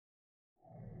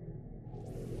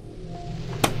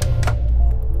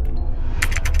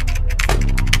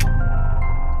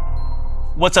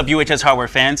What's up, UHS hardware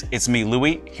fans? It's me,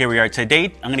 Louie. Here we are today.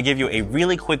 I'm going to give you a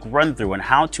really quick run through on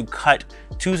how to cut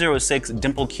 206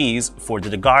 Dimple Keys for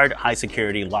the decoder high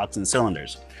security locks and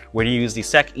cylinders. We're going to use the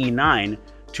SEC-E9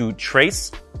 to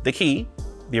trace the key,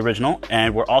 the original,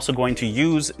 and we're also going to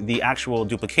use the actual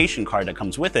duplication card that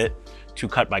comes with it to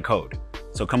cut by code.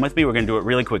 So come with me, we're going to do it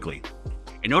really quickly.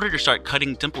 In order to start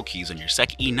cutting Dimple Keys on your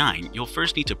SEC-E9, you'll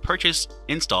first need to purchase,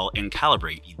 install, and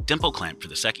calibrate the Dimple clamp for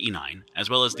the SEC-E9, as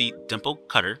well as the Dimple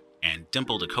cutter and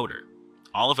Dimple decoder.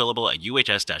 All available at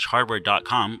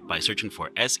uhs-hardware.com by searching for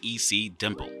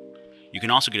SEC-Dimple. You can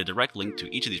also get a direct link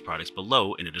to each of these products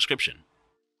below in the description.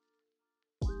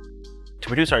 To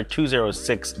produce our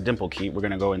 206 Dimple key, we're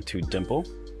going to go into Dimple,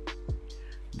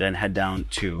 then head down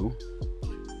to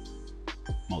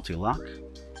Multi-Lock,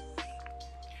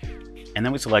 and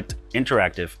then we select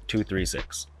Interactive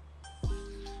 236.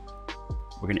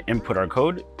 We're going to input our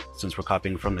code since we're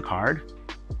copying from the card.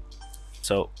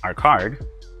 So our card,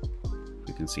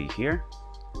 you can see here,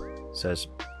 says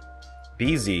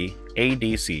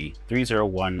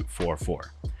BZADC30144.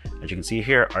 As you can see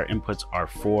here, our inputs are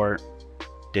 4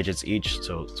 digits each,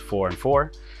 so it's 4 and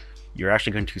 4. You're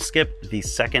actually going to skip the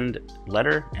second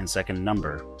letter and second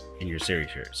number in your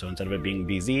series here. So instead of it being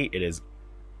BZ, it is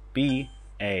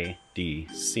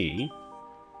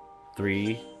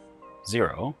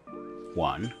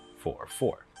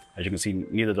BADC30144. As you can see,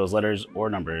 neither of those letters or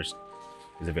numbers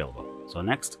is available. So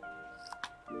next,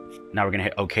 now we're going to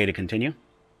hit OK to continue.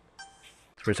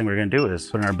 The first thing we're going to do is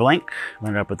put in our blank,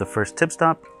 line it up with the first tip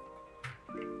stop,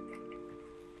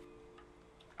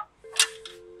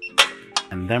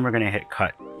 and then we're going to hit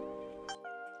cut.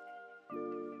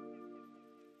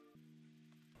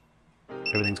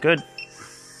 Everything's good.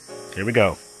 Here we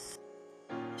go.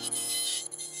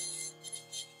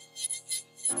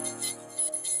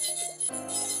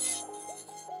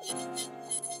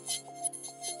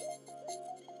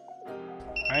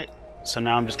 All right, so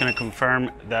now I'm just going to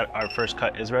confirm that our first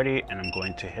cut is ready, and I'm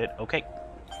going to hit OK.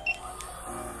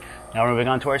 Now we're moving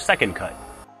on to our second cut.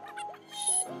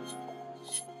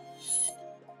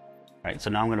 All right, so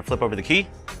now I'm going to flip over the key,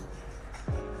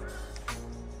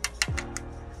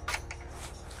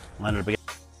 line it up again,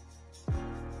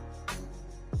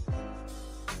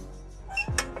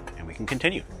 and we can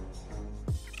continue.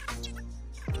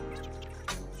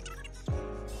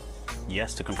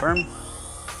 Yes to confirm.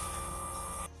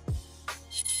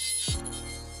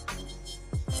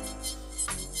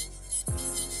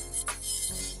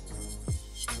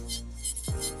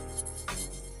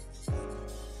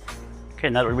 Okay,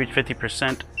 now that we reached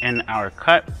 50% in our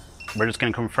cut, we're just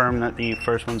going to confirm that the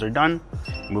first ones are done,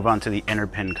 move on to the inner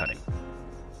pin cutting.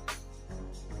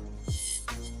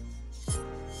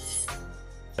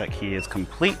 That key is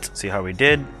complete. See how we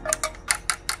did?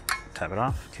 Tap it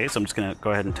off. Okay, so I'm just going to go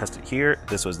ahead and test it here.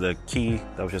 This was the key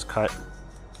that was just cut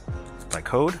by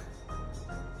code.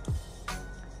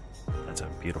 That's a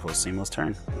beautiful seamless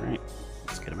turn. All right,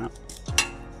 let's get them out.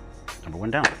 Number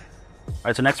one down. All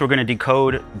right, so next we're going to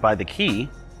decode by the key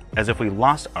as if we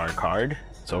lost our card.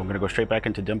 So I'm going to go straight back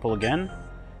into Dimple again,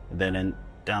 then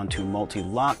down to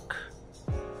Multi-Lock,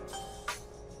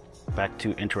 back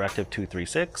to Interactive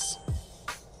 236,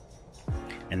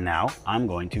 and now I'm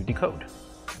going to decode.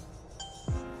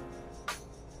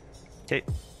 Okay,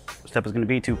 step is going to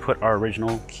be to put our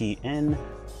original key in,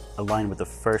 align with the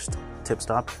first tip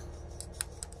stop.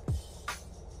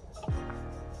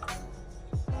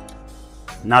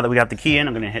 Now that we got the key in,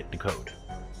 I'm going to hit decode.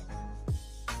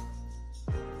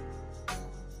 All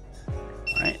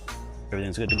right,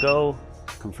 everything's good to go.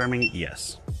 Confirming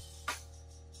yes.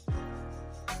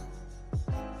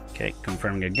 Okay,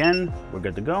 confirming again. We're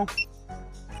good to go.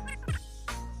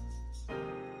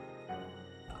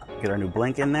 Get our new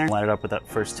blank in there. Line it up with that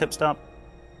first tip stop.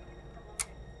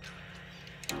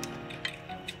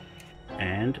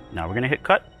 And now we're going to hit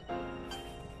cut.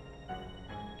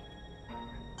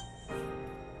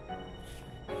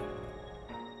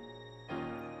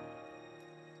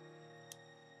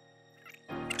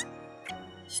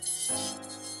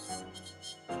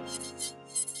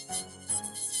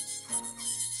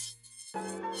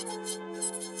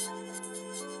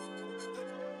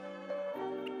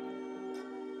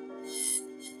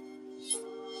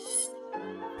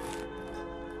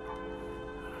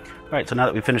 All right, so now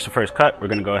that we finished the first cut, we're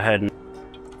going to go ahead and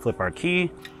flip our key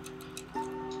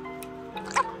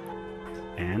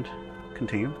and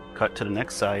continue. Cut to the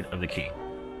next side of the key.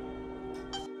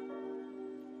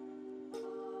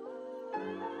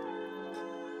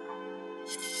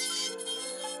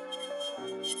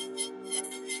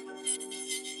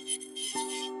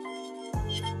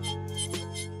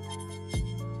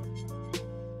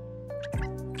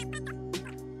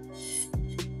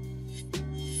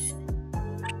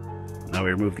 Now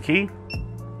we remove the key.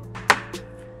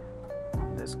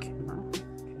 This came out.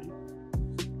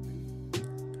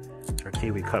 Okay. Our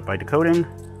key we cut by decoding.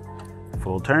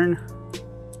 Full turn.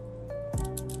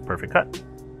 Perfect cut.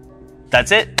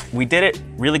 That's it. We did it.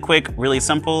 Really quick, really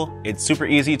simple. It's super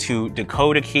easy to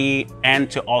decode a key and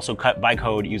to also cut by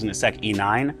code using the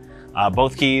SEC-E9.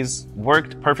 Both keys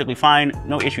worked perfectly fine,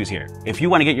 no issues here. If you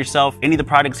want to get yourself any of the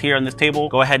products here on this table,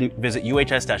 go ahead and visit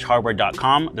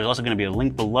uhs-hardware.com. There's also going to be a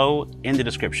link below in the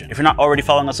description. If you're not already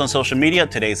following us on social media,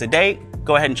 today's the day.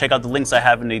 Go ahead and check out the links I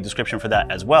have in the description for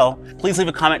that as well. Please leave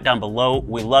a comment down below.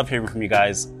 We love hearing from you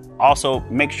guys. Also,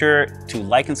 make sure to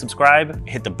like and subscribe,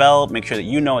 hit the bell, make sure that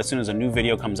you know as soon as a new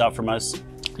video comes out from us.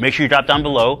 Make sure you drop down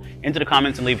below into the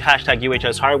comments and leave hashtag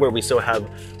UHS Hardware. We still have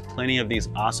plenty of these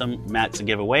awesome mats to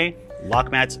give away. Lock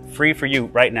mats free for you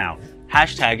right now.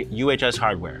 Hashtag UHS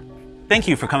Hardware. Thank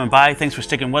you for coming by. Thanks for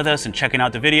sticking with us and checking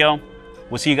out the video.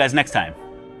 We'll see you guys next time.